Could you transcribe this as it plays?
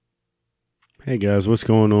Hey guys, what's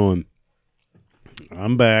going on?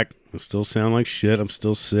 I'm back. I still sound like shit. I'm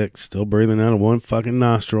still sick. Still breathing out of one fucking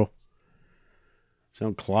nostril.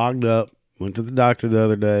 Sound clogged up. Went to the doctor the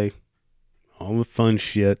other day. All the fun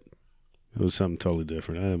shit. It was something totally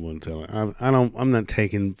different. I didn't want to tell her. I'm not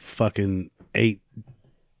taking fucking $800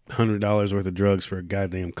 worth of drugs for a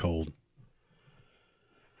goddamn cold.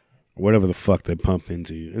 Or whatever the fuck they pump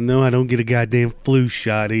into you. And no, I don't get a goddamn flu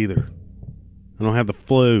shot either. I don't have the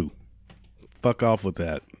flu. Fuck off with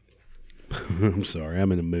that. I'm sorry,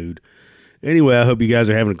 I'm in a mood. Anyway, I hope you guys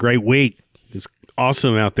are having a great week. It's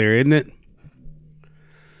awesome out there, isn't it?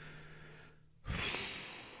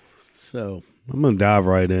 So, I'm going to dive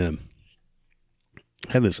right in.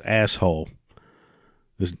 I had this asshole,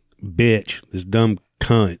 this bitch, this dumb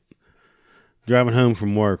cunt, driving home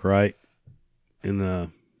from work, right? In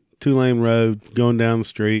a 2-lane road, going down the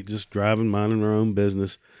street, just driving, minding her own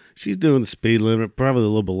business. She's doing the speed limit, probably a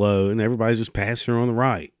little below, and everybody's just passing her on the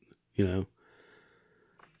right, you know.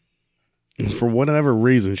 And for whatever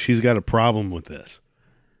reason, she's got a problem with this.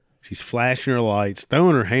 She's flashing her lights,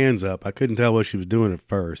 throwing her hands up. I couldn't tell what she was doing at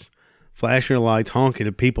first. Flashing her lights, honking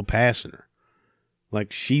at people passing her.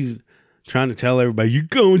 Like she's trying to tell everybody, you're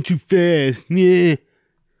going too fast. Yeah.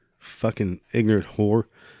 Fucking ignorant whore.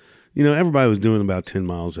 You know, everybody was doing about 10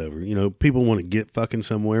 miles over. You know, people want to get fucking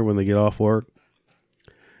somewhere when they get off work.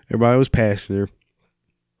 Everybody was passing her.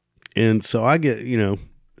 And so I get, you know,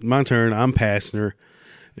 my turn. I'm passing her.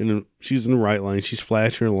 And she's in the right lane. She's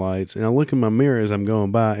flashing her lights. And I look in my mirror as I'm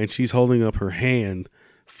going by. And she's holding up her hand,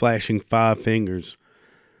 flashing 5 fingers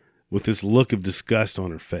with this look of disgust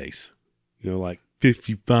on her face. You know, like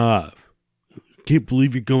 55. I can't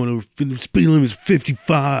believe you're going over. The speed limit is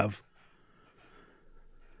 55.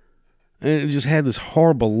 And it just had this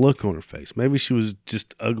horrible look on her face. Maybe she was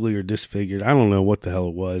just ugly or disfigured. I don't know what the hell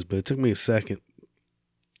it was, but it took me a second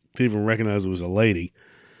to even recognize it was a lady.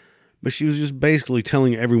 But she was just basically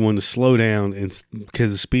telling everyone to slow down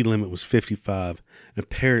because the speed limit was 55. And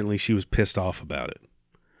apparently she was pissed off about it.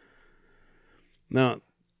 Now,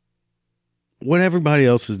 what everybody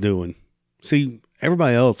else is doing, see,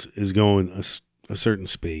 everybody else is going a certain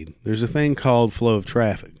speed. There's a thing called flow of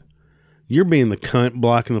traffic. You're being the cunt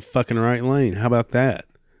blocking the fucking right lane. How about that?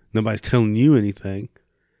 Nobody's telling you anything.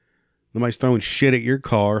 Nobody's throwing shit at your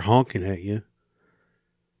car, honking at you.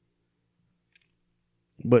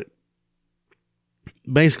 But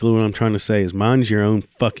basically what I'm trying to say is mind your own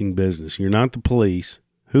fucking business. You're not the police.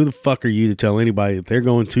 Who the fuck are you to tell anybody that they're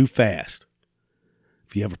going too fast?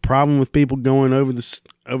 If you have a problem with people going over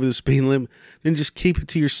the speed limit, then just keep it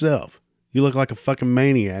to yourself. You look like a fucking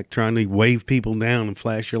maniac trying to wave people down and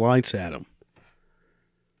flash your lights at them.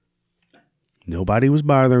 Nobody was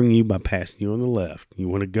bothering you by passing you on the left. You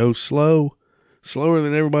want to go slower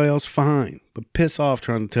than everybody else, fine. But piss off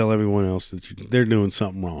trying to tell everyone else that they're doing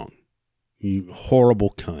something wrong. You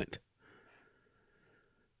horrible cunt.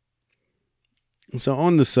 And so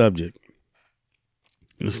on the subject,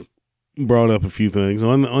 this brought up a few things.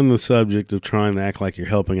 On the subject of trying to act like you're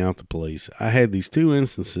helping out the police, I had these 2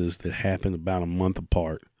 instances that happened about a month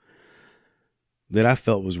apart that I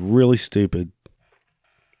felt was really stupid.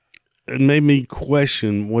 It made me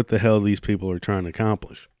question what the hell these people are trying to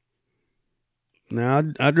accomplish. Now,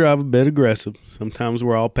 I drive a bit aggressive. Sometimes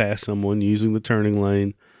where I'll pass someone using the turning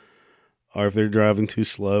lane, or if they're driving too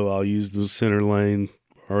slow, I'll use the center lane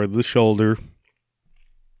or the shoulder.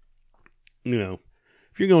 You know,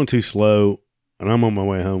 if you're going too slow and I'm on my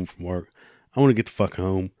way home from work, I want to get the fuck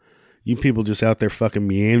home. You people just out there fucking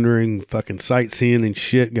meandering, fucking sightseeing and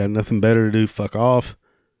shit, got nothing better to do, fuck off.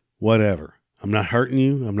 Whatever. I'm not hurting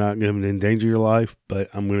you. I'm not going to endanger your life, but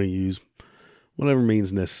I'm going to use whatever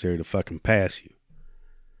means necessary to fucking pass you.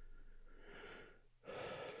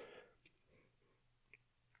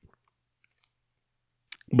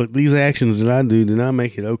 But these actions that I do not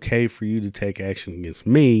make it okay for you to take action against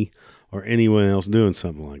me or anyone else doing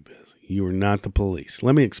something like this. You are not the police.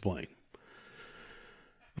 Let me explain.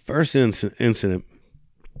 The first incident,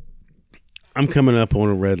 I'm coming up on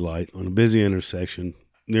a red light on a busy intersection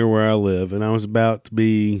near where I live, and I was about to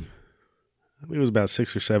be, I think it was about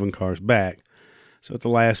 6 or 7 cars back. So at the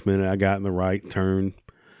last minute, I got in the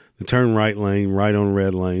turn right lane, right on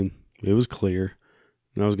red lane. It was clear,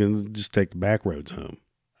 and I was going to just take the back roads home.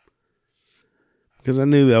 Because I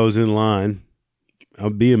knew that I was in line.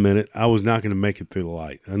 I'd be a minute. I was not going to make it through the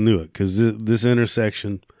light. I knew it because this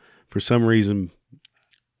intersection, for some reason,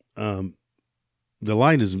 the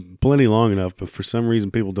light is plenty long enough, but for some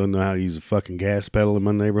reason people don't know how to use a fucking gas pedal in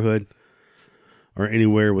my neighborhood or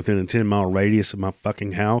anywhere within a 10-mile radius of my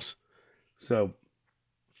fucking house. So,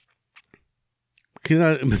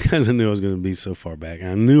 because I knew I was going to be so far back,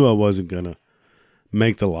 I knew I wasn't going to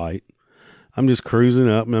make the light. I'm just cruising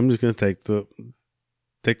up, and I'm just going to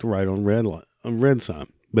take the right on red sign.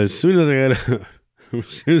 But as soon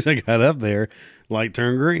as I got up there, light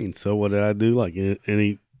turned green. So what did I do? Like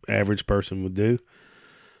any average person would do,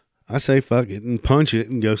 I say fuck it and punch it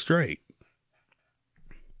and go straight.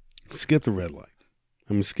 Skip the red light.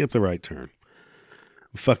 Skip the right turn.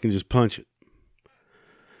 Fucking just punch it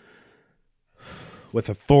with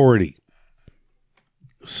authority.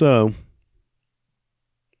 So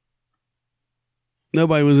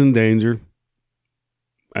nobody was in danger.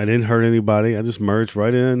 I didn't hurt anybody. I just merged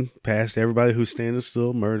right in, past everybody who's standing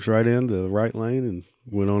still, merged right into the right lane and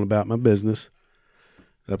went on about my business.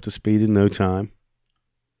 Up to speed in no time.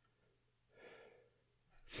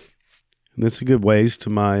 And that's a good ways to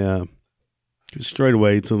my, straight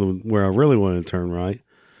away to where I really wanted to turn right.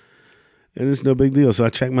 And it's no big deal. So I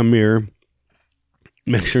checked my mirror,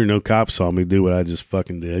 make sure no cops saw me do what I just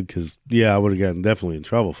fucking did. Because, yeah, I would have gotten definitely in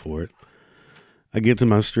trouble for it. I get to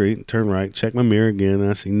my street, turn right, check my mirror again, and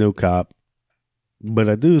I see no cop. But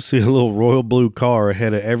I do see a little royal blue car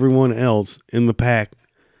ahead of everyone else in the pack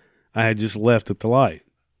I had just left at the light.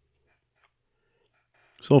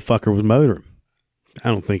 This little fucker was motoring. I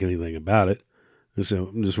don't think anything about it. And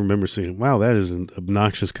so I just remember seeing, wow, that is an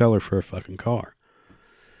obnoxious color for a fucking car.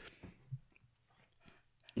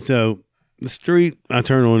 So the street I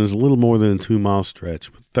turn on is a little more than a 2-mile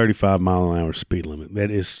stretch with 35 mile an hour speed limit.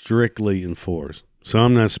 That is strictly enforced. So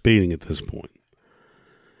I'm not speeding at this point.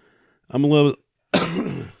 I'm a little,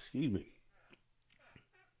 excuse me.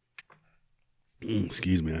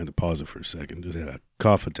 Excuse me, I had to pause it for a second. Just had a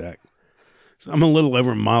cough attack. So I'm a little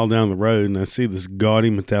over a mile down the road and I see this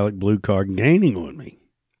gaudy metallic blue car gaining on me.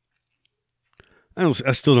 I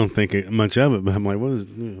still don't think much of it, but I'm like, what is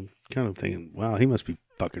it? Kind of thinking, wow, he must be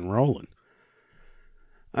fucking rolling.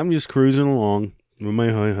 I'm just cruising along on my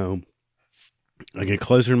way home. I get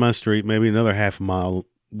closer to my street, maybe another half a mile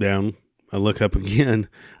down. I look up again,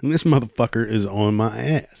 and this motherfucker is on my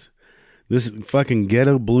ass. This fucking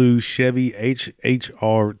ghetto blue Chevy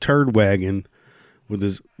HHR turd wagon with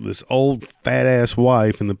this old fat ass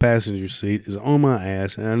wife in the passenger seat is on my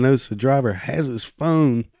ass, and I notice the driver has his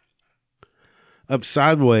phone up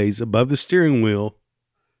sideways above the steering wheel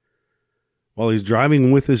while he's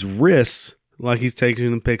driving with his wrists like he's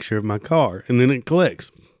taking a picture of my car. And then it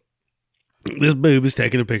clicks. This boob is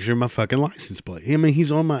taking a picture of my fucking license plate. I mean,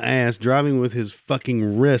 he's on my ass driving with his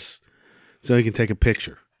fucking wrists so he can take a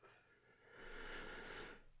picture.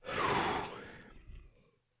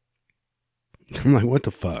 I'm like, what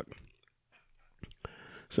the fuck?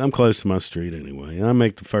 So I'm close to my street anyway. And I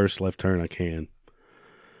make the first left turn I can.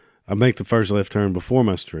 I make the first left turn before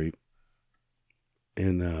my street.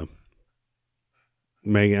 And I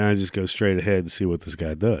just go straight ahead to see what this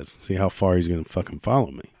guy does. See how far he's going to fucking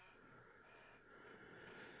follow me.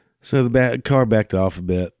 So the car backed off a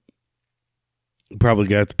bit. Probably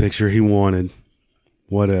got the picture he wanted.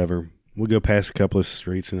 Whatever. We go past a couple of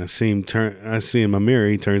streets and I see him in my mirror.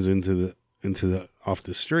 He turns into the off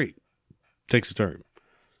the street. Takes a turn.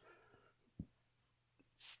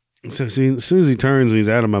 So see, as soon as he turns and he's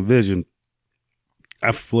out of my vision,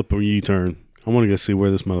 I flip a U-turn. I want to go see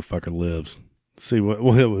where this motherfucker lives. See what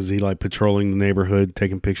was he like, patrolling the neighborhood,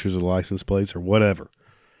 taking pictures of license plates or whatever.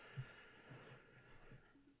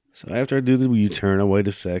 So after I do the U-turn, I wait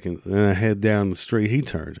a second, and I head down the street he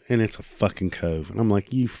turned, and it's a fucking cove. And I'm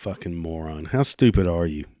like, you fucking moron. How stupid are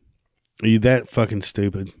you? Are you that fucking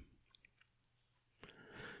stupid?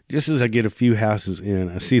 Just as I get a few houses in,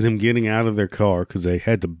 I see them getting out of their car because they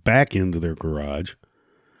had to back into their garage.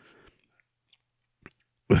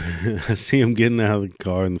 I see them getting out of the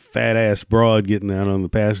car, and the fat-ass broad getting out on the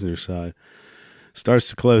passenger side. Starts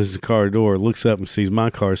to close the car door, looks up and sees my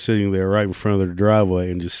car sitting there right in front of their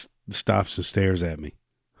driveway and just stops and stares at me.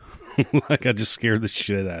 Like I just scared the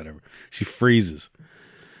shit out of her. She freezes.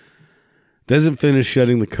 Doesn't finish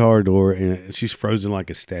shutting the car door, and she's frozen like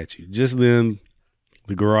a statue. Just then,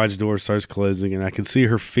 the garage door starts closing, and I can see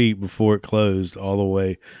her feet before it closed all the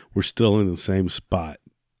way. We're still in the same spot.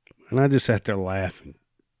 And I just sat there laughing.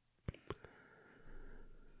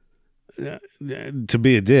 To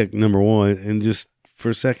be a dick, number one, and just for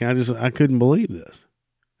a second, I couldn't believe this.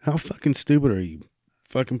 How fucking stupid are you?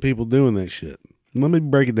 Fucking people doing that shit. Let me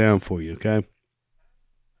break it down for you, okay?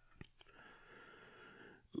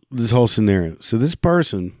 This whole scenario. So this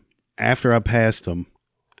person, after I passed him,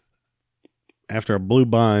 after I blew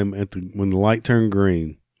by him when the light turned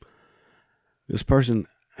green, this person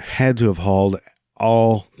had to have hauled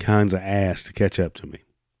all kinds of ass to catch up to me.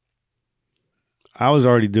 I was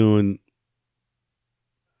already doing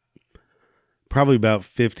probably about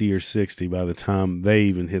 50 or 60 by the time they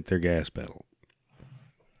even hit their gas pedal.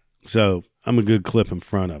 So I'm a good clip in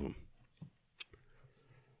front of him.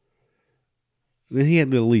 Then he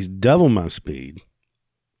had to at least double my speed.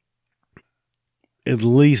 At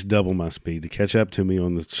least double my speed to catch up to me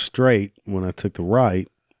on the straight when I took the right,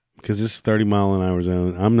 because this is 30-mile-an-hour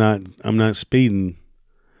zone. I'm not speeding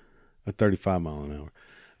at 35-mile-an-hour,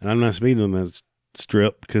 and I'm not speeding on that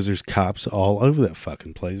strip because there's cops all over that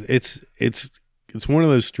fucking place. It's one of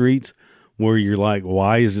those streets where you're like,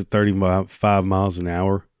 why is it 35 miles an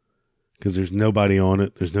hour? Because there's nobody on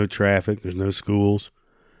it. There's no traffic. There's no schools.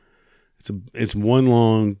 It's one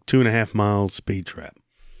long 2.5 mile speed trap.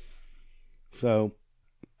 So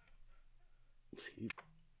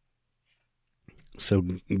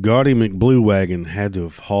Gaudy McBluewagon had to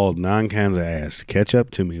have hauled 9 kinds of ass to catch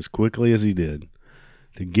up to me as quickly as he did,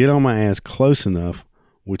 to get on my ass close enough,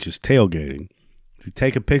 which is tailgating, to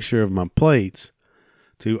take a picture of my plates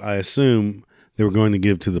to, I assume, they were going to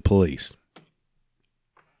give to the police.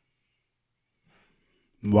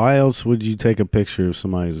 Why else would you take a picture of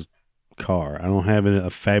somebody's car? I don't have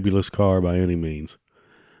a fabulous car by any means.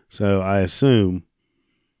 So I assume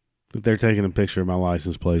that they're taking a picture of my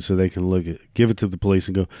license plate so they can give it to the police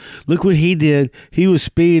and go, look what he did. He was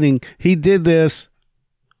speeding. He did this.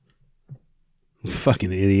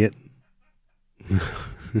 Fucking idiot.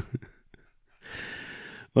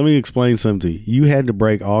 Let me explain something to you. You had to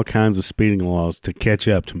break all kinds of speeding laws to catch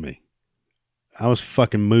up to me. I was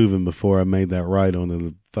fucking moving before I made that right onto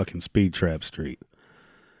the fucking speed trap street.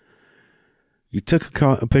 You took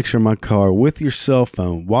a picture of my car with your cell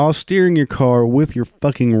phone while steering your car with your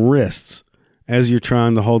fucking wrists as you're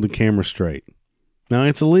trying to hold the camera straight. Now,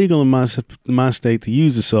 it's illegal in my state to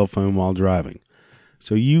use a cell phone while driving.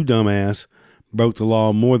 So you, dumbass, broke the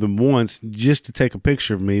law more than once just to take a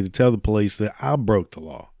picture of me to tell the police that I broke the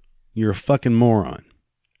law. You're a fucking moron.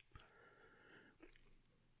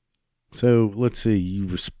 So, let's see. You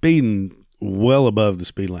were speeding well above the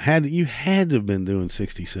speed line. You had to have been doing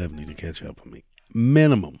 60, 70 to catch up with me.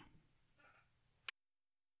 Minimum.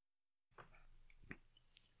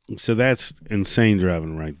 So that's insane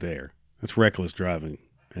driving right there. That's reckless driving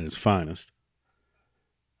at its finest.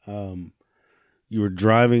 You were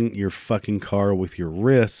driving your fucking car with your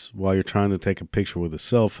wrists while you're trying to take a picture with a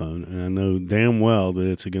cell phone. And I know damn well that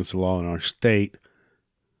it's against the law in our state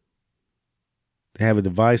to have a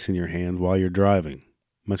device in your hand while you're driving,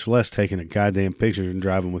 much less taking a goddamn picture and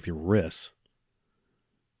driving with your wrists.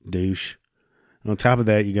 Douche. And on top of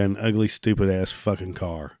that, you got an ugly, stupid ass fucking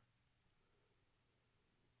car.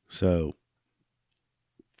 So,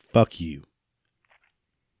 fuck you.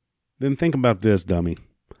 Then think about this, dummy.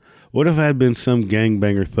 What if I had been some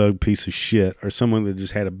gangbanger thug piece of shit or someone that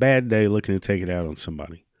just had a bad day looking to take it out on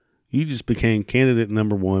somebody? You just became candidate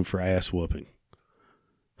number 1 for ass whooping.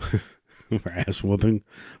 For ass whooping?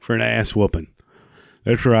 For an ass whooping.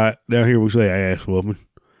 That's right. Down here we say ass whooping.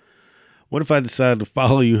 What if I decided to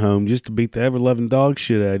follow you home just to beat the ever-loving dog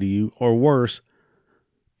shit out of you, or worse,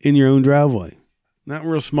 in your own driveway? Not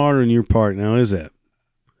real smart on your part now, is that?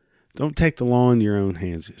 Don't take the law into your own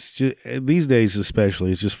hands. It's just, these days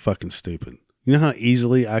especially, it's just fucking stupid. You know how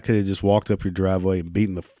easily I could have just walked up your driveway and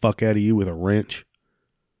beaten the fuck out of you with a wrench?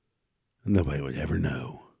 Nobody would ever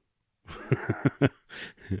know.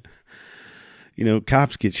 You know,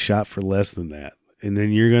 cops get shot for less than that. And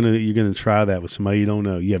then you're gonna try that with somebody you don't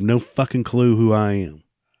know. You have no fucking clue who I am.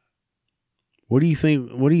 What do you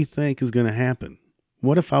think is gonna happen?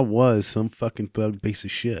 What if I was some fucking thug piece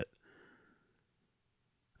of shit?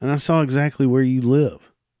 And I saw exactly where you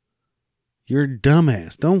live. You're a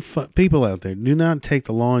dumbass. Don't people out there, do not take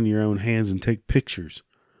the law in your own hands and take pictures.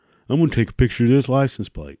 I'm going to take a picture of this license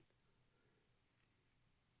plate.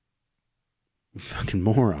 Fucking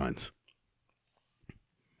morons.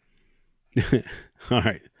 All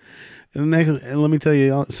right. And let me tell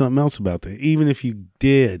you something else about that. Even if you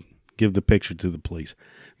did give the picture to the police,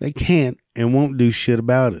 they can't and won't do shit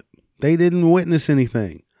about it. They didn't witness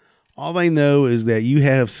anything. All they know is that you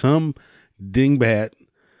have some dingbat.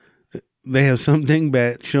 They have some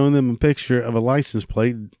dingbat showing them a picture of a license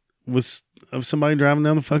plate of somebody driving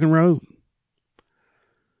down the fucking road.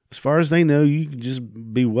 As far as they know, you could just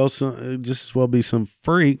as well be some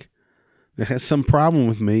freak that has some problem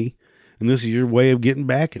with me, and this is your way of getting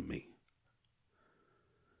back at me.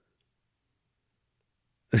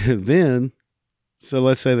 Then, so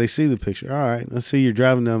let's say they see the picture. All right, let's see you're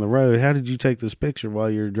driving down the road. How did you take this picture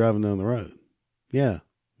while you're driving down the road? Yeah.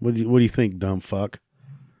 What do you think, dumb fuck?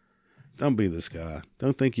 Don't be this guy.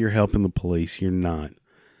 Don't think you're helping the police. You're not.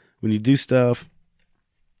 When you do stuff,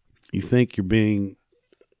 you think you're being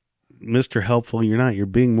Mr. Helpful. You're not. You're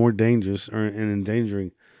being more dangerous and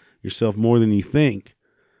endangering yourself more than you think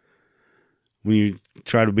when you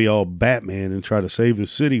try to be all Batman and try to save the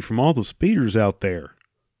city from all the speeders out there.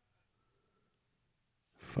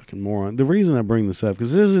 Fucking moron. The reason I bring this up,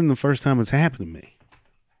 because this isn't the first time it's happened to me.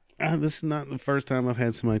 This is not the first time I've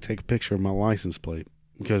had somebody take a picture of my license plate,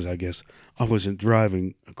 because I guess I wasn't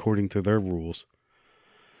driving according to their rules.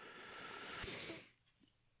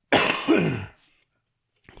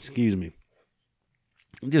 Excuse me.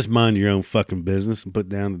 Just mind your own fucking business and put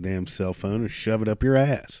down the damn cell phone and shove it up your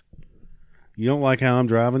ass. You don't like how I'm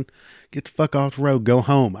driving? Get the fuck off the road. Go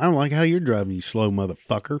home. I don't like how you're driving, you slow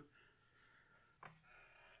motherfucker.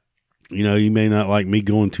 You know, you may not like me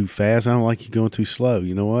going too fast. I don't like you going too slow.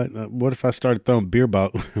 You know what? What if I started throwing beer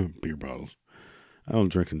bottles? I don't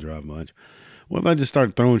drink and drive much. What if I just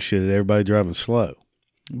started throwing shit at everybody driving slow?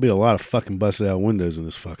 There'd be a lot of fucking busted out windows in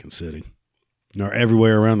this fucking city. Or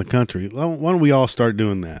everywhere around the country. Why don't we all start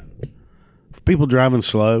doing that? For people driving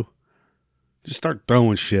slow, just start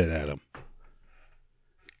throwing shit at them.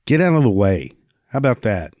 Get out of the way. How about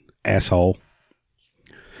that, asshole?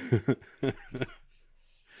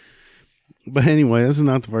 But anyway, this is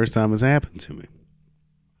not the first time it's happened to me.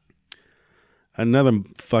 Another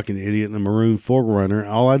fucking idiot in a maroon 4Runner.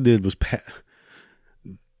 All I did was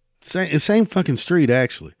same fucking street,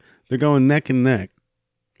 actually. They're going neck and neck.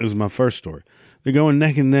 This is my first story. They're going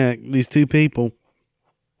neck and neck. These two people,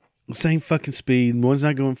 same fucking speed. One's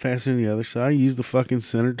not going faster than the other. So I use the fucking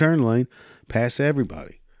center turn lane, pass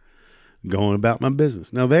everybody, going about my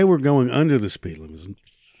business. Now they were going under the speed limits.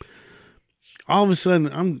 All of a sudden,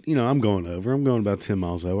 I'm going over. I'm going about 10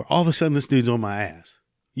 miles over. All of a sudden, this dude's on my ass.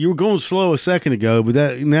 You were going slow a second ago, but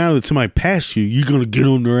now that somebody passed you, you're going to get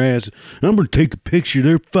on their ass. And I'm going to take a picture of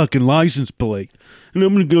their fucking license plate. And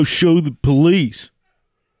I'm going to go show the police.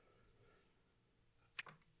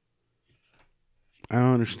 I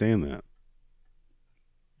don't understand that.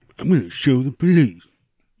 I'm going to show the police.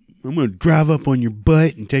 I'm going to drive up on your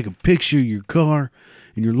butt and take a picture of your car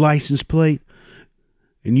and your license plate.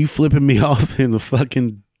 And you flipping me off in the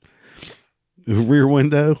fucking rear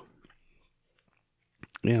window?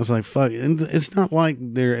 Yeah, I was like, fuck. And it's not like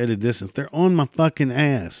they're at a distance. They're on my fucking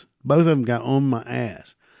ass. Both of them got on my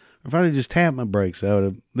ass. If I'd have just tapped my brakes, they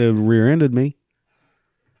would have rear-ended me.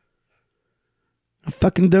 How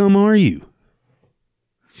fucking dumb are you?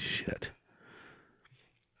 Shit.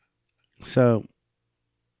 So,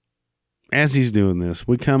 as he's doing this,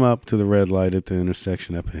 we come up to the red light at the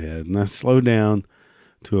intersection up ahead, and I slow down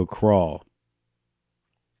to a crawl.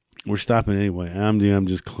 We're stopping anyway. I'm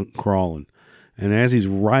just crawling. And as he's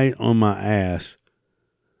right on my ass,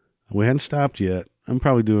 we hadn't stopped yet. I'm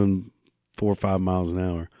probably doing 4 or 5 miles an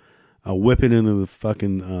hour. I whip it into the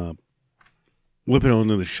fucking, whip it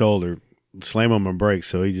onto the shoulder, slam on my brakes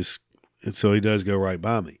so he does go right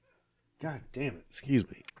by me. God damn it. Excuse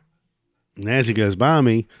me. And as he goes by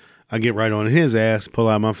me, I get right on his ass, pull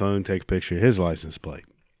out my phone, take a picture of his license plate.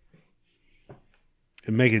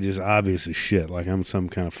 And make it just obvious as shit, like I'm some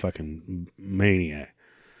kind of fucking maniac.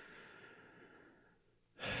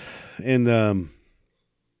 And, hang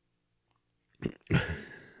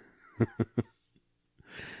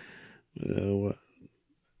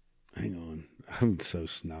on. I'm so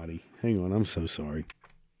snotty. Hang on. I'm so sorry.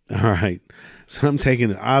 All right. So I'm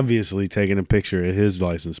obviously taking a picture of his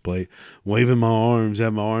license plate, waving my arms,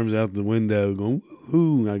 have my arms out the window, going,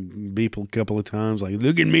 woohoo. I beep a couple of times, like,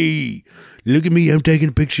 look at me. Look at me. I'm taking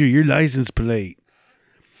a picture of your license plate.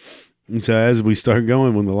 And so as we start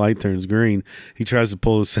going, when the light turns green, he tries to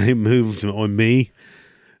pull the same move on me.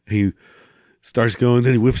 He starts going,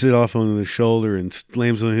 then he whips it off on the shoulder and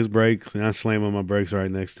slams on his brakes. And I slam on my brakes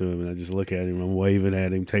right next to him. And I just look at him. I'm waving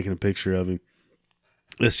at him, taking a picture of him.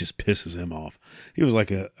 This just pisses him off. He was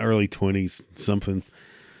like a early 20s something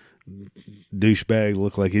douchebag.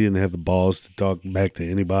 Looked like he didn't have the balls to talk back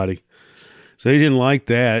to anybody. So he didn't like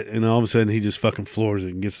that. And all of a sudden he just fucking floors it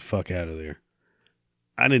and gets the fuck out of there.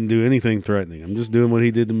 I didn't do anything threatening. I'm just doing what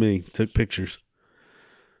he did to me. Took pictures.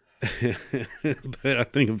 But I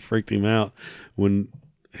think it freaked him out when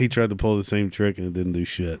he tried to pull the same trick and it didn't do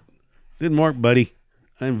shit. Didn't work, buddy.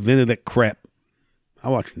 I invented that crap. I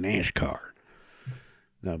watch NASCAR.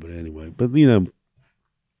 No, but anyway. But,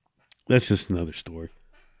 that's just another story.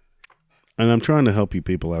 And I'm trying to help you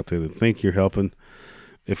people out there that think you're helping.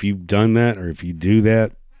 If you've done that or if you do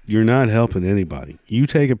that, you're not helping anybody. You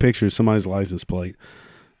take a picture of somebody's license plate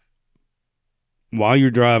while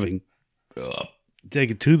you're driving,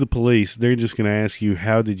 take it to the police. They're just going to ask you,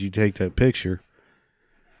 how did you take that picture?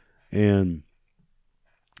 And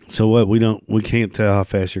so what? We can't tell how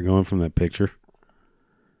fast you're going from that picture.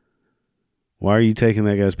 Why are you taking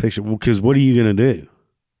that guy's picture? Well, because what are you going to do?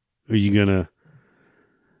 Are you going to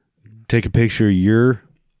take a picture of your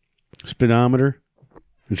speedometer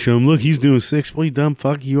and show him, look, he's doing 6. Well, you dumb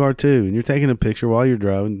fuck, you are too. And you're taking a picture while you're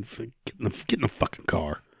driving. Get in the fucking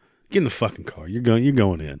car. Get in the fucking car. You're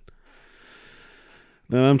going in.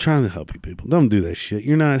 No, I'm trying to help you people. Don't do that shit.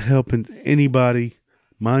 You're not helping anybody.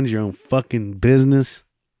 Mind your own fucking business.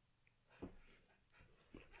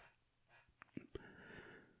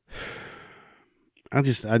 I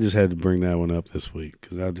just had to bring that one up this week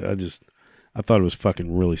because I thought it was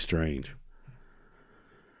fucking really strange.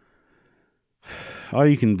 All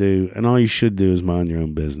you can do and all you should do is mind your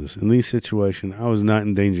own business. In these situations, I was not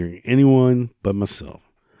endangering anyone but myself.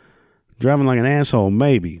 Driving like an asshole,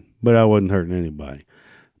 maybe, but I wasn't hurting anybody.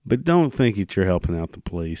 But don't think that you're helping out the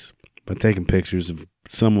police by taking pictures of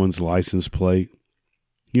someone's license plate.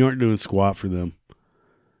 You aren't doing squat for them.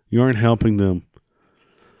 You aren't helping them.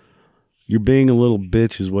 You're being a little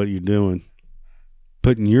bitch is what you're doing.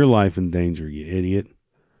 Putting your life in danger, you idiot.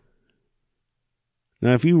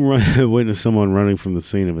 Now, if you witness someone running from the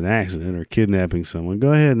scene of an accident or kidnapping someone,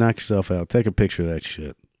 go ahead and knock yourself out. Take a picture of that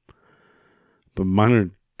shit. But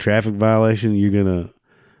minor traffic violation, you're going to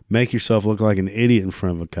make yourself look like an idiot in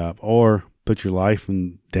front of a cop or put your life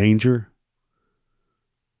in danger.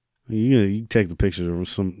 You take the pictures of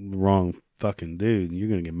some wrong fucking dude and you're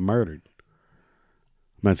going to get murdered.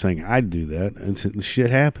 I'm not saying I'd do that. And shit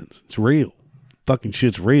happens. It's real. Fucking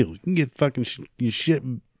shit's real. You can get fucking your shit.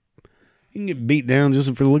 You can get beat down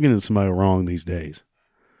just for looking at somebody wrong these days.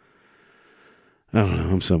 I don't know.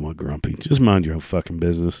 I'm somewhat grumpy. Just mind your own fucking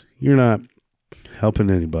business. You're not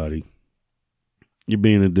helping anybody. You're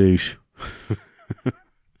being a douche.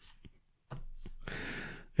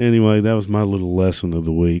 Anyway, that was my little lesson of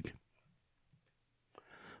the week.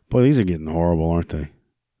 Boy, these are getting horrible, aren't they?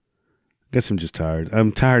 Guess I'm just tired.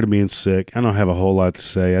 I'm tired of being sick. I don't have a whole lot to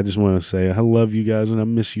say. I just want to say I love you guys and I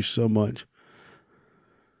miss you so much.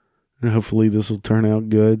 And hopefully this will turn out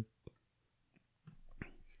good.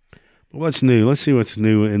 But what's new? Let's see what's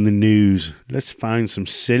new in the news. Let's find some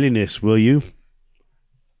silliness, will you?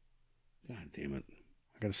 God damn it.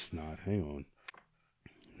 I got a snot. Hang on.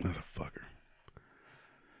 Motherfucker.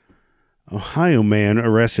 Ohio man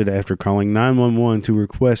arrested after calling 911 to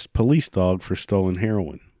request police dog for stolen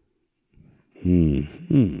heroin.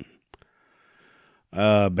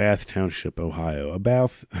 Bath Township, Ohio. A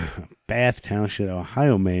Bath Township,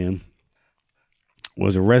 Ohio man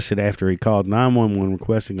was arrested after he called 911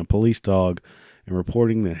 requesting a police dog and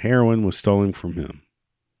reporting that heroin was stolen from him.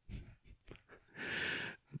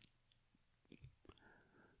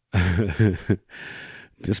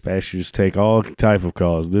 Dispatchers take all type of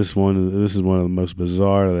calls. This is one of the most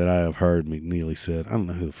bizarre that I have heard, McNeely said. I don't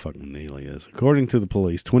know who the fuck McNeely is. According to the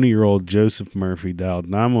police, 20-year-old Joseph Murphy dialed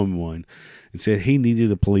 911 and said he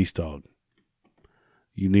needed a police dog.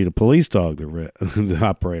 You need a police dog, the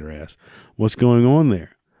operator asked. What's going on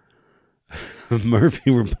there?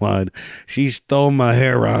 Murphy replied, she stole my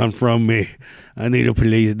heroin from me. I need a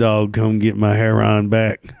police dog. Come get my heroin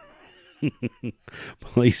back.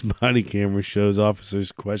 Police body camera shows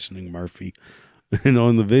officers questioning Murphy. And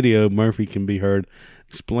on the video, Murphy can be heard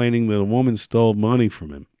explaining that a woman stole money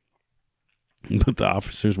from him. But the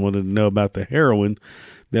officers wanted to know about the heroin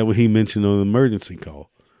that he mentioned on the emergency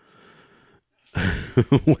call.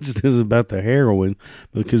 What's this about the heroin?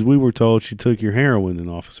 Because we were told she took your heroin, an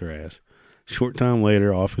officer asked. Short time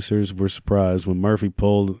later, officers were surprised when Murphy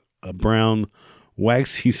pulled a brown,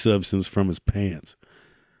 waxy substance from his pants.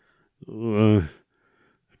 It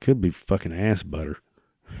could be fucking ass butter.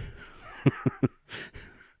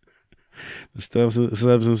 The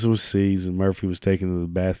substance was seized and Murphy was taken to the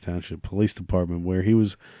Bath Township Police Department where he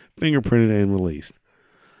was fingerprinted and released.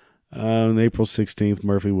 On April 16th,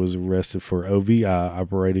 Murphy was arrested for OVI,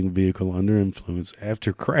 operating vehicle under influence,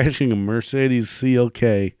 after crashing a Mercedes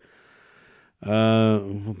CLK.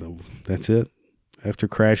 That's it? After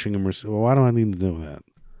crashing a Mercedes. Well, why do I need to know that?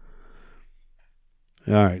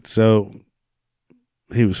 All right, so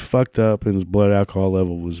he was fucked up and his blood alcohol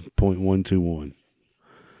level was 0.121.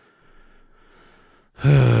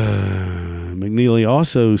 McNeely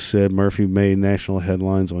also said Murphy made national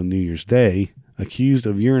headlines on New Year's Day, accused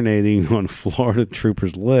of urinating on a Florida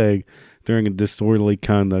trooper's leg during a disorderly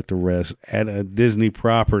conduct arrest at a Disney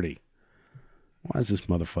property. Why is this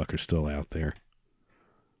motherfucker still out there?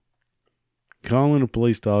 Calling a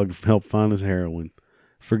police dog to help find his heroin.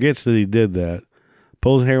 Forgets that he did that.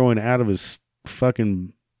 Pulls heroin out of his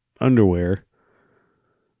fucking underwear.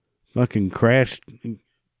 Fucking crashed.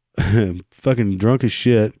 Fucking drunk as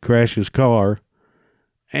shit. Crashed his car.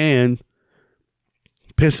 And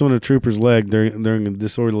pissed on a trooper's leg during a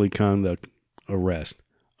disorderly conduct arrest.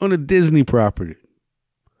 On a Disney property.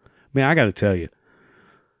 Man, I got to tell you.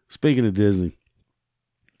 Speaking of Disney.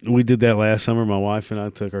 We did that last summer. My wife and I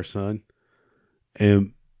took our son.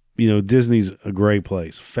 And, Disney's a great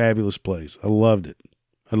place. Fabulous place. I loved it.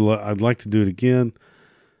 I'd like to do it again.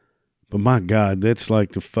 But my God, that's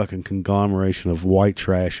like the fucking conglomeration of white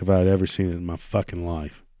trash if I'd ever seen it in my fucking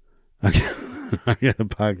life. I got a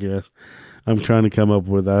podcast I'm trying to come up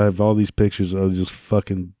with. I have all these pictures of just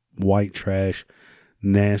fucking white trash,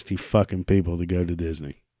 nasty fucking people to go to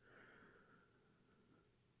Disney.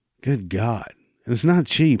 Good God. And it's not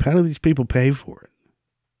cheap. How do these people pay for it?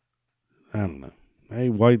 I don't know. Hey,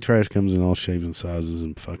 white trash comes in all shapes and sizes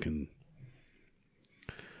and fucking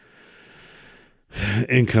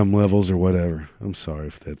income levels or whatever. I'm sorry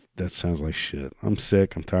if that sounds like shit. I'm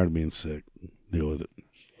sick. I'm tired of being sick. Deal with it.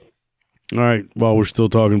 All right. While we're still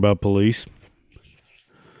talking about police,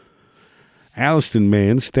 Alliston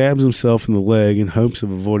man stabs himself in the leg in hopes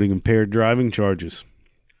of avoiding impaired driving charges.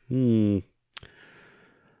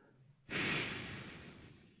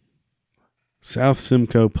 South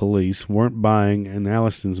Simcoe police weren't buying an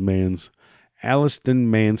Alliston man's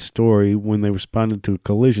story when they responded to a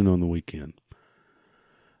collision on the weekend.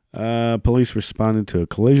 Police responded to a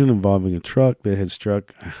collision involving a truck that had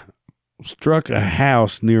struck a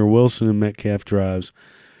house near Wilson and Metcalf Drives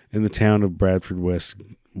in the town of Bradford West.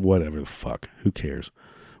 Whatever the fuck. Who cares?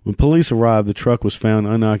 When police arrived, the truck was found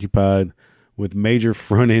unoccupied with major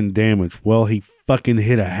front-end damage. Well, he fucking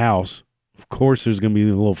hit a house. Of course there's going to be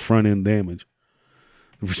a little front-end damage.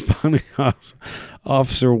 The responding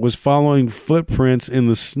officer was following footprints in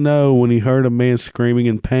the snow when he heard a man screaming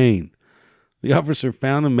in pain. The officer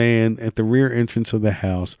found the man at the rear entrance of the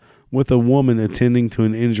house with a woman attending to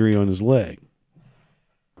an injury on his leg.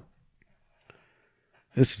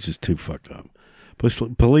 This is just too fucked up.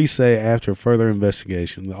 Police say after further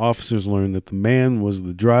investigation, the officers learned that the man was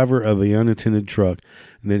the driver of the unattended truck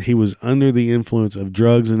and that he was under the influence of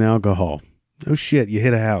drugs and alcohol. No shit, you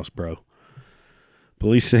hit a house, bro.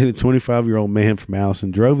 Police say the 25-year-old man from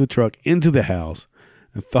Allison drove the truck into the house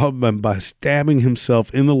and thought by stabbing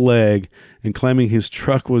himself in the leg and claiming his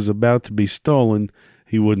truck was about to be stolen,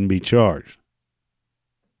 he wouldn't be charged.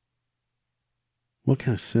 What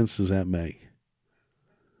kind of sense does that make?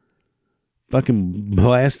 Fucking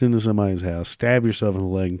blast into somebody's house, stab yourself in the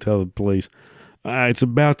leg, and tell the police, it's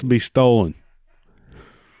about to be stolen.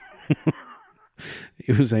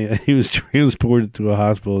 He was transported to a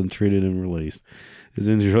hospital and treated and released. His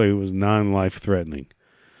injury was non-life threatening.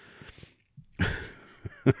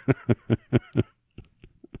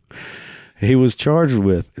 He was charged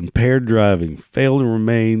with impaired driving, failure to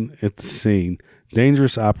remain at the scene,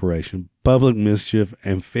 dangerous operation, public mischief,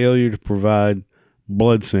 and failure to provide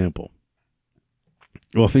blood sample.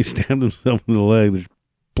 Well, if he stabbed himself in the leg, there's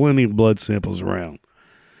plenty of blood samples around.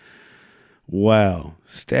 Wow.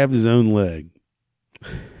 Stabbed his own leg.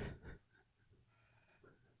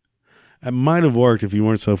 It might have worked if you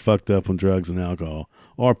weren't so fucked up on drugs and alcohol.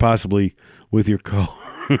 Or possibly with your car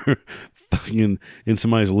fucking in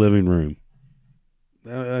somebody's living room.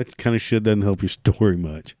 That kind of shit doesn't help your story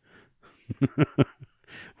much.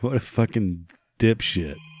 What a fucking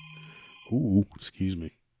dipshit. Ooh, excuse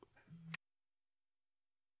me.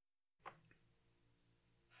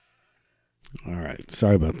 All right.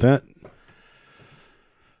 Sorry about that.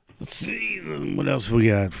 Let's see. What else we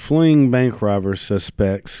got? Fleeing bank robber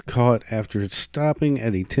suspects caught after stopping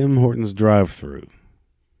at a Tim Hortons drive-thru.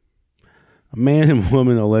 A man and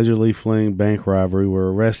woman allegedly fleeing bank robbery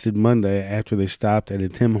were arrested Monday after they stopped at a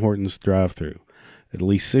Tim Hortons drive-thru. At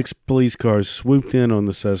least 6 police cars swooped in on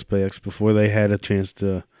the suspects before they had a chance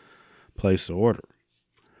to place the order.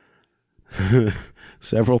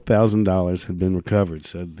 Several $1,000s had been recovered,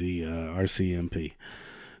 said the RCMP.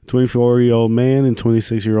 24-year-old man and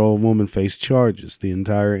 26-year-old woman faced charges. The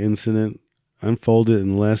entire incident unfolded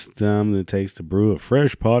in less time than it takes to brew a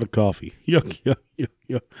fresh pot of coffee. Yuck, yuck, yuck,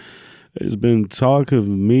 yuck. There's been talk of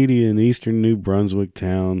media in eastern New Brunswick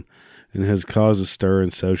town and has caused a stir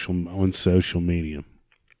on social media.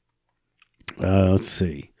 Let's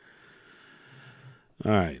see.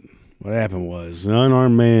 All right. What happened was an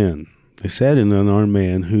unarmed man. They said an unarmed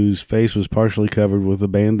man whose face was partially covered with a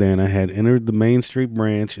bandana had entered the Main Street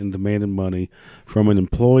branch and demanded money from an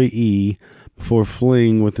employee before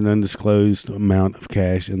fleeing with an undisclosed amount of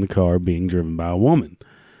cash in the car being driven by a woman.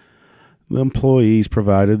 The employees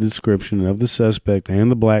provided a description of the suspect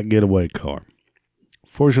and the black getaway car.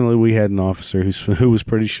 Fortunately, we had an officer who was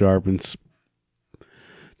pretty sharp and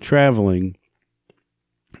traveling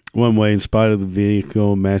one way in spite of the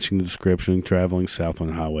vehicle matching the description, traveling south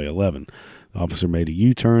on Highway 11. The officer made a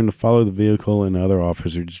U-turn to follow the vehicle, and other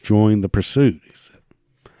officers joined the pursuit, he said.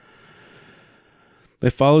 They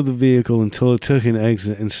followed the vehicle until it took an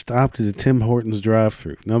exit and stopped at the Tim Hortons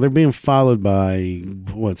drive-thru. Now they're being followed by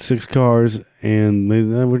 6 cars, and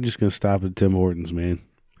we're just gonna stop at Tim Hortons, man.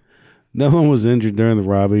 No one was injured during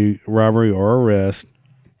the robbery or arrest,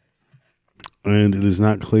 and it is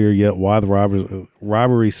not clear yet why the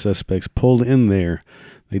robbery suspects pulled in there.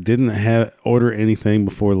 They didn't order anything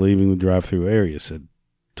before leaving the drive-thru area, said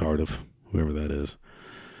Tardif, whoever that is.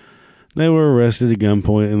 They were arrested at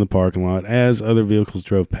gunpoint in the parking lot as other vehicles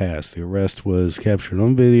drove past. The arrest was captured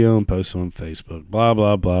on video and posted on Facebook. Blah,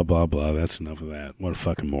 blah, blah, blah, blah. That's enough of that. What a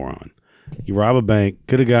fucking moron. You rob a bank,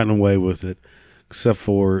 could have gotten away with it, except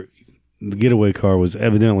for the getaway car was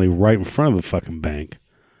evidently right in front of the fucking bank.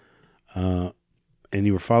 And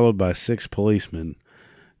you were followed by 6 policemen,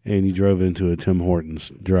 and you drove into a Tim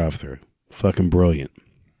Hortons drive-thru. Fucking brilliant.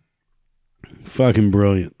 Fucking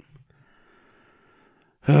brilliant.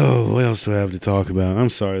 Oh, what else do I have to talk about? I'm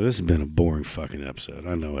sorry, this has been a boring fucking episode.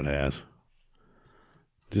 I know it has.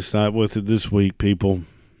 Just not with it this week, people.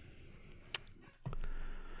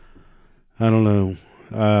 I don't know.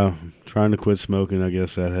 Trying to quit smoking, I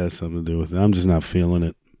guess that has something to do with it. I'm just not feeling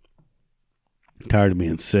it. Tired of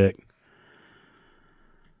being sick.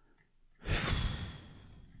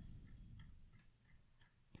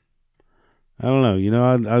 I don't know. You know,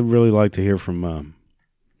 I'd really like to hear from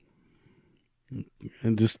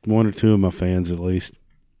and just 1 or 2 of my fans at least.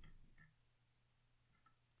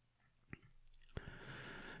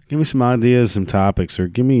 Give me some ideas, some topics, or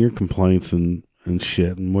give me your complaints and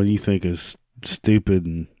shit, and what do you think is stupid,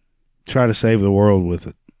 and try to save the world with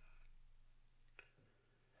it.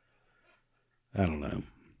 I don't know.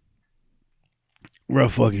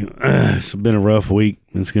 It's been a rough week.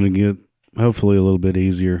 It's going to get hopefully a little bit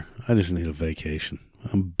easier. I just need a vacation.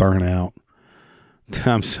 I'm burnt out.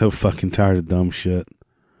 I'm so fucking tired of dumb shit.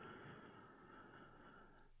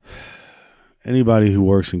 Anybody who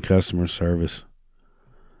works in customer service,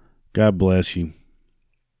 God bless you.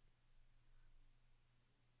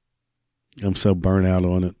 I'm so burnt out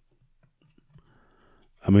on it.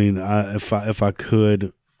 I mean, if I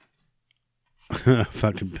could, if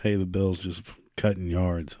I could pay the bills just cutting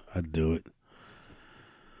yards, I'd do it.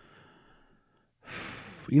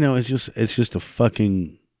 You know, it's just a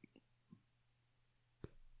fucking,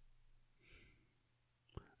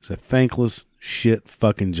 it's a thankless shit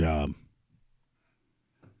fucking job.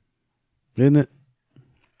 Isn't it?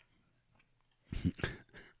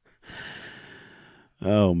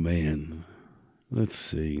 Oh, man. Let's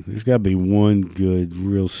see. There's got to be one good,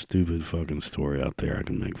 real stupid fucking story out there I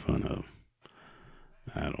can make fun of.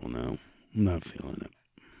 I don't know. I'm not feeling it.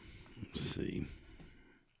 Let's see.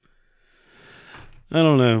 I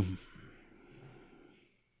don't know.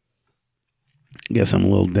 Guess I'm a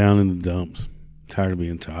little down in the dumps. Tired of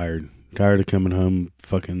being tired. Tired of coming home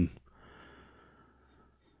fucking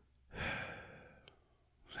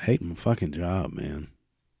hating my fucking job, man.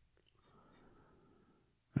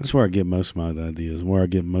 That's where I get most of my ideas, where I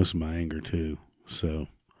get most of my anger too. So,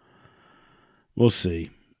 we'll see.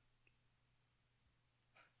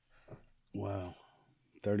 Wow.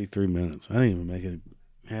 33 minutes. I didn't even make it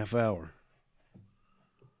a half hour.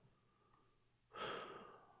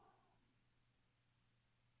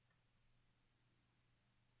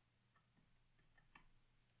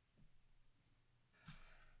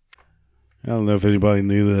 I don't know if anybody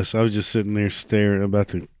knew this. I was just sitting there staring, about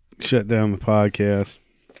to shut down the podcast.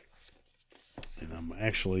 And I'm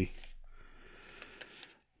actually,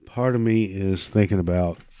 part of me is thinking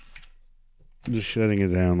about just shutting it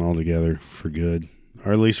down altogether for good.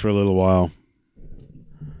 Or at least for a little while.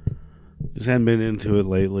 Just hadn't been into it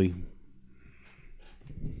lately.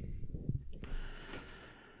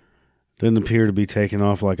 Didn't appear to be taking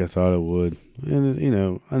off like I thought it would. And, you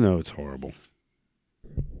know, I know it's horrible.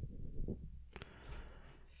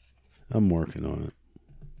 I'm working on it.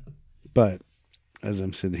 But as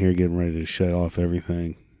I'm sitting here getting ready to shut off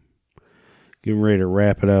everything, getting ready to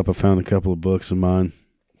wrap it up, I found a couple of books of mine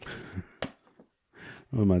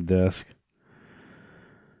on my desk.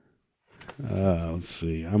 Let's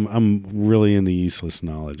see. I'm really into useless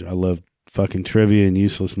knowledge. I love fucking trivia and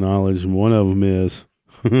useless knowledge, and one of them is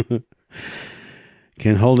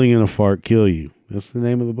Can Holding in a Fart Kill You? That's the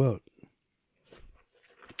name of the book.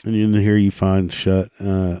 And in here you find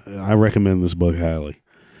I recommend this book highly.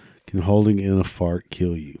 Can Holding in a Fart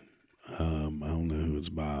Kill You? I don't know who it's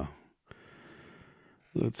by.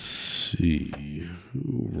 Let's see.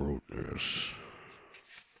 Who wrote this?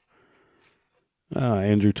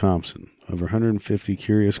 Andrew Thompson. Over 150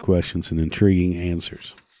 curious questions and intriguing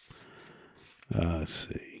answers. Let's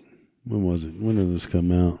see. When was it? When did this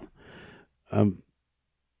come out?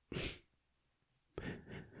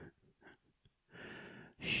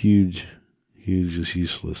 huge, just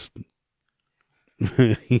useless,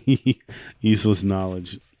 useless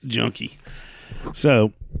knowledge junkie.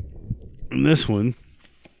 So, in this one,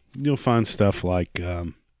 you'll find stuff like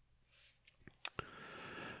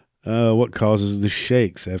what causes the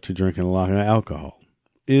shakes after drinking a lot of alcohol?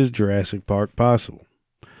 Is Jurassic Park possible?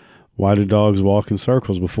 Why do dogs walk in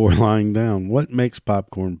circles before lying down? What makes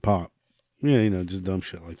popcorn pop? Yeah, just dumb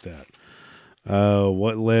shit like that.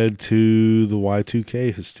 What led to the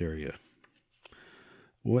Y2K hysteria?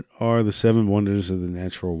 What are the 7 wonders of the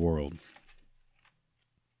natural world?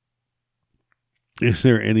 Is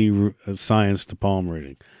there any science to palm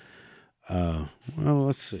reading? Well,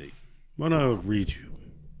 let's see. Why don't I read you?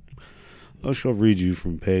 I shall read you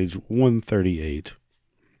from page 138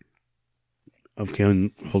 of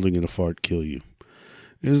Can Holding in a Fart Kill You?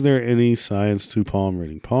 Is there any science to palm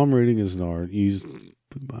reading? Palm reading is an art used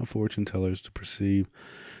by fortune tellers to perceive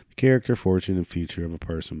the character, fortune, and future of a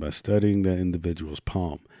person by studying that individual's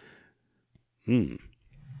palm. It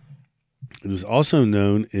is also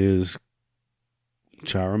known as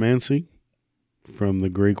chiromancy, from the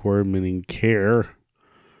Greek word meaning care.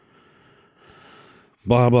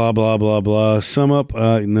 Blah, blah, blah, blah, blah. Sum up,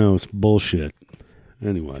 no, it's bullshit.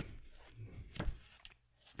 Anyway.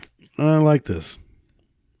 I like this.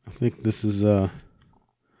 I think this is,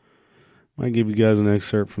 might give you guys an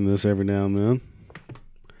excerpt from this every now and then.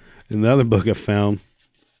 In the other book I found,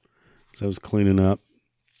 as I was cleaning up,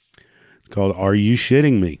 it's called Are You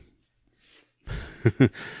Shitting Me?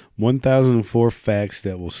 1004 Facts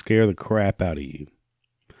That Will Scare the Crap Out of You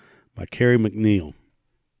by Carrie McNeil,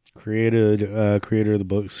 creator of the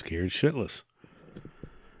book Scared Shitless.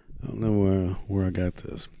 I don't know where I got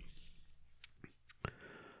this.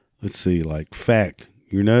 Let's see, like, fact.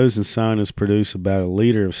 Your nose and sinus produce about 1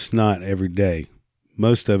 liter of snot every day.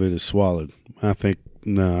 Most of it is swallowed. I've hit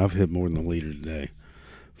more than 1 liter today.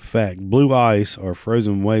 Fact. Blue ice, or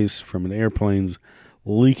frozen waste from an airplane's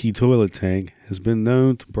leaky toilet tank, has been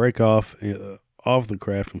known to break off the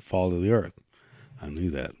craft and fall to the earth. I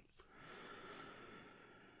knew that.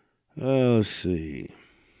 Let's see.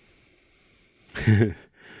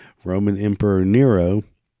 Roman Emperor Nero,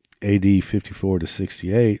 AD 54 to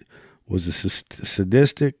 68, was a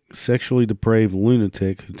sadistic, sexually depraved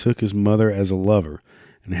lunatic who took his mother as a lover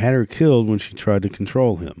and had her killed when she tried to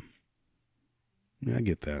control him. Yeah, I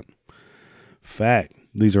get that. Fact.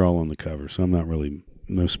 These are all on the cover, so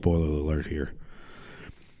no spoiler alert here.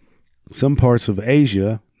 Some parts of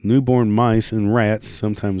Asia, newborn mice and rats,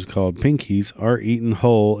 sometimes called pinkies, are eaten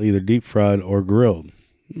whole, either deep fried or grilled.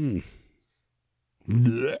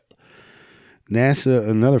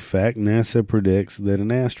 Another fact, NASA predicts that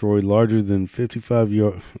an asteroid larger than 55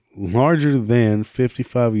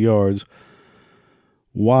 yards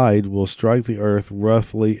wide will strike the Earth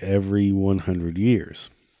roughly every 100 years.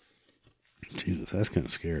 Jesus, that's kind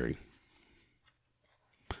of scary.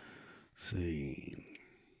 Let's see.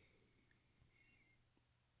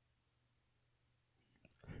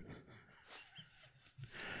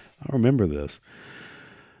 I remember this.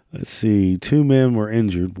 Let's see. 2 men were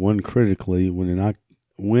injured, one critically,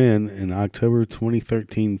 when an October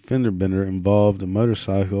 2013 fender bender involved a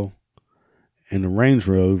motorcycle and a Range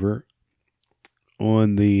Rover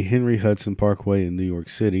on the Henry Hudson Parkway in New York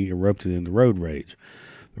City erupted into road rage.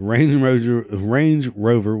 The Range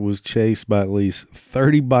Rover was chased by at least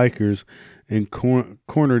 30 bikers and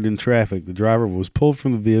cornered in traffic. The driver was pulled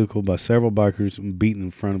from the vehicle by several bikers and beaten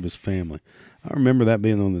in front of his family. I remember that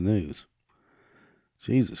being on the news.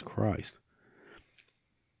 Jesus Christ.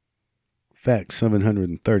 Fact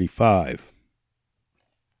 735.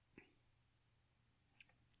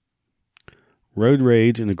 Road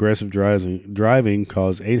rage and aggressive driving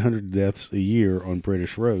cause 800 deaths a year on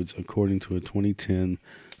British roads, according to a 2010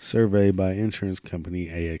 survey by insurance company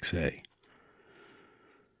AXA.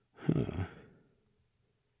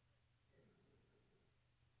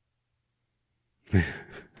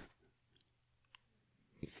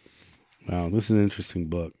 Wow, this is an interesting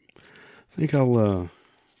book. I think I'll,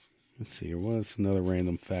 let's see here. What's another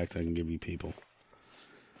random fact I can give you people?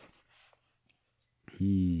 God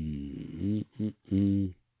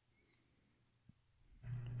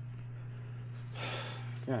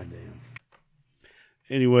damn.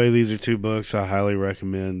 Anyway, these are 2 books I highly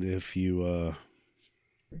recommend if you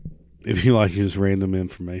like just random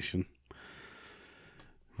information.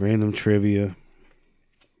 Random trivia.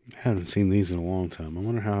 I haven't seen these in a long time. I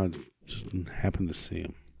wonder how I just happened to see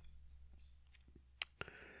them.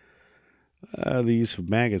 The use of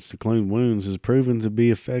maggots to clean wounds is proven to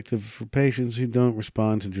be effective for patients who don't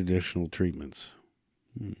respond to traditional treatments.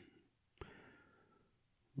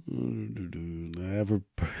 The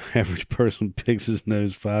average person picks his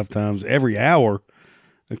nose 5 times every hour,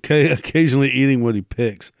 occasionally eating what he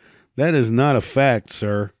picks. That is not a fact,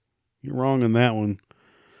 sir. You're wrong on that one.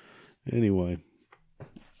 Anyway.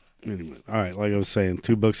 All right, like I was saying,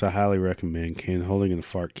 2 books I highly recommend. Can Holding and a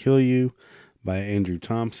Fart Kill You by Andrew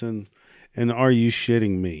Thompson, and Are You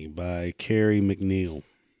Shitting Me by Carrie McNeil.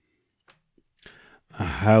 I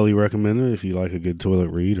highly recommend it if you like a good toilet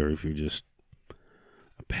read, or if you're just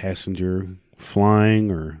a passenger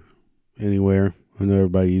flying or anywhere. I know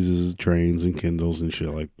everybody uses trains and Kindles and shit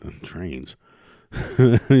like that. Trains.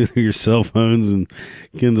 Your cell phones and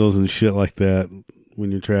Kindles and shit like that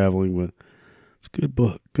when you're traveling, but it's a good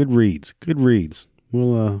book. Good reads.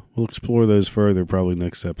 We'll explore those further probably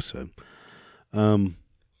next episode. Or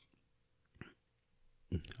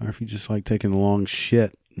if you just like taking a long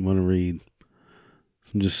shit and want to read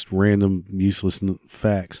some just random useless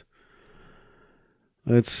facts.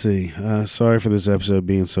 Let's see. Sorry for this episode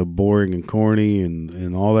being so boring and corny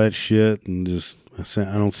and all that shit, and just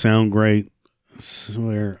I don't sound great. I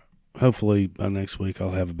swear, hopefully by next week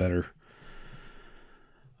I'll have a better.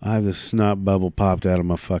 I have this snot bubble popped out of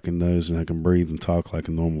my fucking nose, and I can breathe and talk like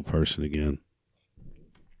a normal person again.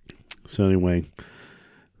 So anyway,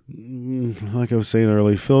 like I was saying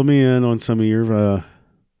earlier, fill me in on some of your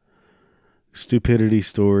stupidity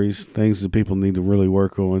stories, things that people need to really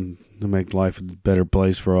work on to make life a better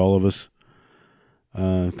place for all of us.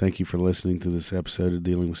 Thank you for listening to this episode of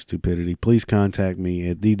Dealing with Stupidity. Please contact me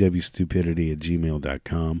at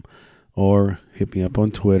dwstupidity@gmail.com or hit me up on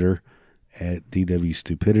Twitter at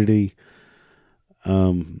dwstupidity.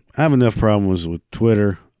 I have enough problems with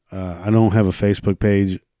Twitter. I don't have a Facebook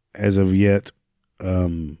page as of yet.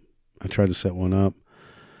 I tried to set one up.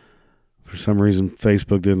 For some reason,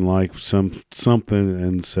 Facebook didn't like something,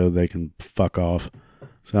 and so they can fuck off.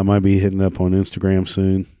 So I might be hitting up on Instagram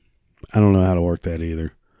soon. I don't know how to work that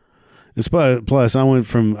either. And plus,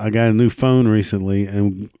 I got a new phone recently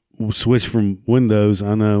and switched from Windows.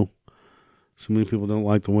 I know so many people don't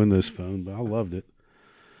like the Windows phone, but I loved it.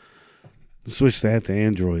 Switched that to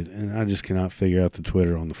Android, and I just cannot figure out the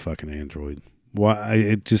Twitter on the fucking Android.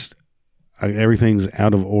 Why? Everything's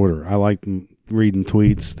out of order. I like reading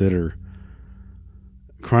tweets that are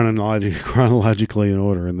chronologically in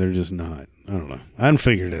order, and they're just not. I don't know. I haven't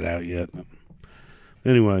figured it out yet.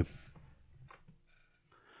 Anyway,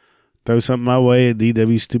 throw something my way at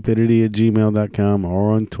dwstupidity@gmail.com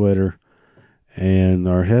or on Twitter,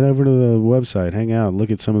 or head over to the website. Hang out, look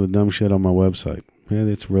at some of the dumb shit on my website. Man,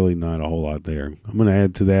 it's really not a whole lot there. I'm going to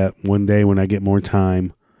add to that one day when I get more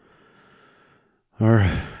time. Or,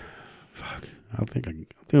 fuck, I think I'm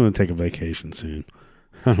going to take a vacation soon.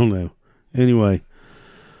 I don't know. Anyway,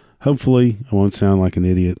 hopefully I won't sound like an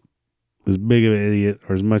idiot. As big of an idiot,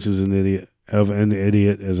 or as much as an idiot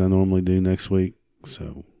as I normally do next week.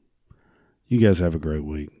 So, you guys have a great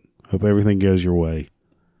week. Hope everything goes your way.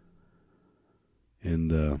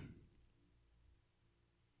 And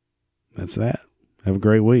that's that. Have a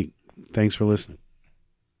great week. Thanks for listening.